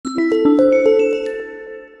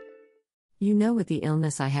With the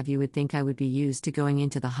illness I have, you would think I would be used to going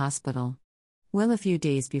into the hospital. Well, a few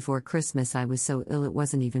days before Christmas, I was so ill it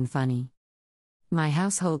wasn't even funny. My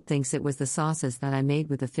household thinks it was the sauces that I made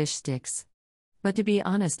with the fish sticks. But to be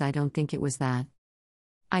honest, I don't think it was that.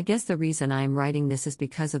 I guess the reason I am writing this is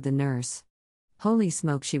because of the nurse. Holy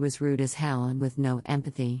smoke, she was rude as hell and with no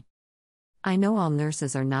empathy. I know all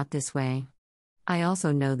nurses are not this way. I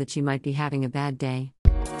also know that she might be having a bad day.